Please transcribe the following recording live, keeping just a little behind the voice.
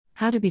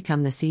How to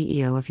become the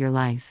CEO of your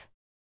life.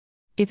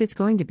 If it's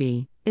going to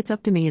be, it's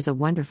up to me is a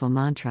wonderful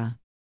mantra.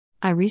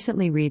 I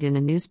recently read in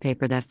a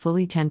newspaper that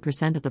fully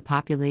 10% of the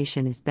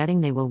population is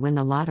betting they will win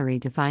the lottery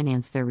to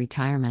finance their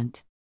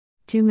retirement.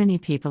 Too many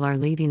people are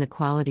leaving the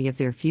quality of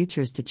their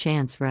futures to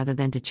chance rather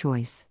than to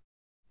choice.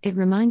 It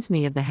reminds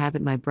me of the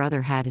habit my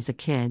brother had as a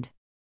kid.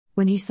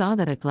 When he saw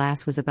that a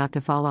glass was about to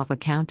fall off a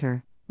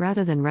counter,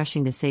 rather than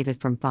rushing to save it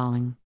from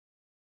falling,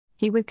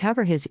 he would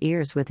cover his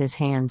ears with his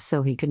hands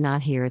so he could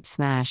not hear it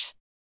smash.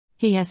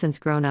 He has since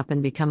grown up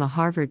and become a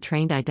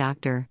Harvard-trained eye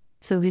doctor,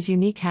 so his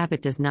unique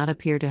habit does not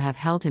appear to have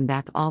held him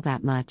back all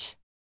that much.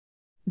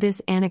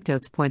 This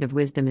anecdote's point of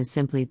wisdom is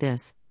simply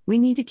this: we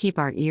need to keep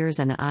our ears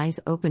and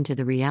eyes open to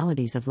the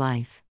realities of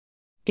life.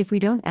 If we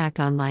don't act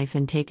on life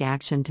and take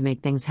action to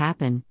make things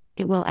happen,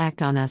 it will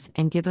act on us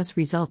and give us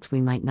results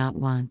we might not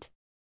want.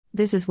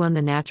 This is one of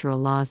the natural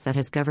laws that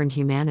has governed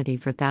humanity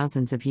for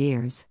thousands of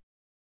years.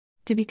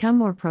 To become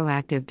more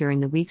proactive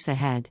during the weeks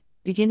ahead,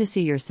 begin to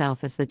see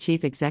yourself as the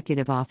chief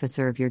executive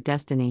officer of your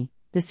destiny,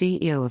 the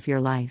CEO of your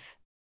life.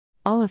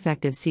 All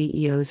effective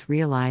CEOs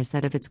realize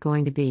that if it's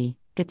going to be,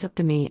 it's up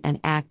to me, and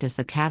act as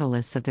the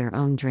catalysts of their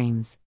own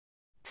dreams.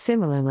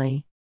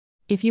 Similarly,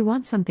 if you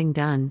want something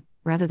done,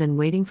 rather than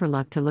waiting for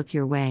luck to look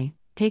your way,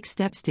 take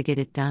steps to get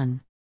it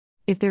done.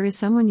 If there is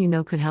someone you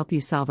know could help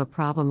you solve a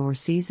problem or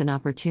seize an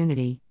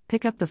opportunity,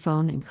 pick up the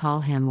phone and call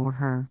him or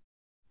her.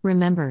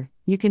 Remember,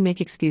 you can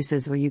make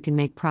excuses or you can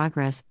make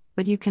progress,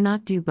 but you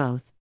cannot do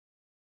both.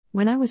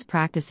 When I was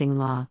practicing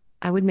law,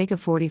 I would make a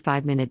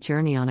 45-minute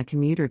journey on a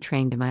commuter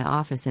train to my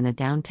office in a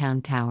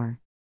downtown tower.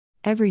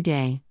 Every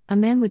day, a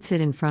man would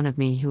sit in front of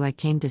me who I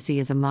came to see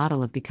as a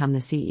model of become the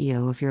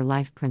CEO of your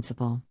life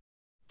principle.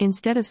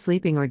 Instead of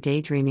sleeping or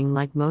daydreaming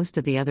like most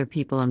of the other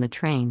people on the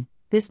train,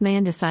 this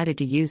man decided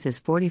to use his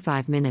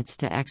 45 minutes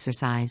to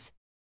exercise.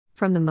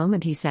 From the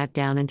moment he sat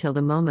down until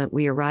the moment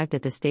we arrived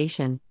at the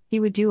station, he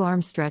would do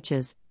arm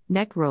stretches,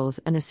 neck rolls,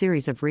 and a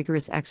series of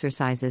rigorous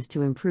exercises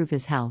to improve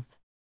his health.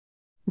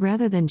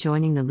 Rather than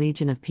joining the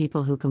legion of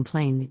people who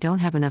complain they don't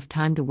have enough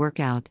time to work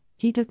out,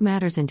 he took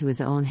matters into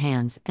his own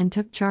hands and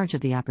took charge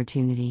of the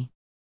opportunity.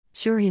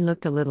 Sure, he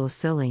looked a little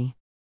silly.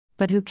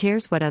 But who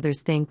cares what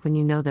others think when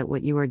you know that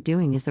what you are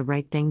doing is the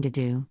right thing to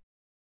do?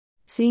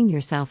 Seeing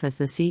yourself as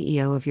the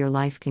CEO of your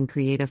life can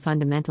create a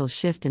fundamental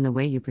shift in the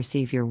way you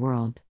perceive your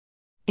world.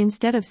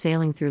 Instead of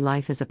sailing through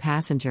life as a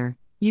passenger,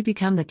 you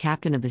become the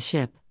captain of the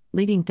ship,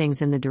 leading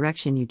things in the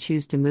direction you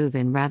choose to move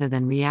in rather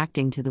than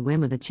reacting to the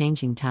whim of the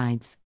changing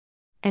tides.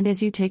 And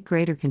as you take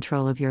greater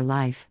control of your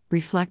life,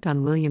 reflect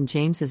on William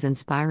James's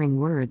inspiring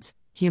words: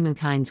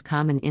 humankind's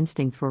common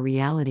instinct for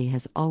reality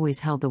has always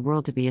held the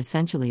world to be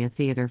essentially a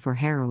theater for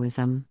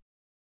heroism.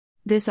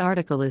 This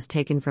article is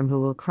taken from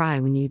Who Will Cry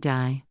When You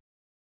Die?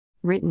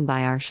 Written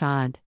by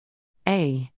Arshad A.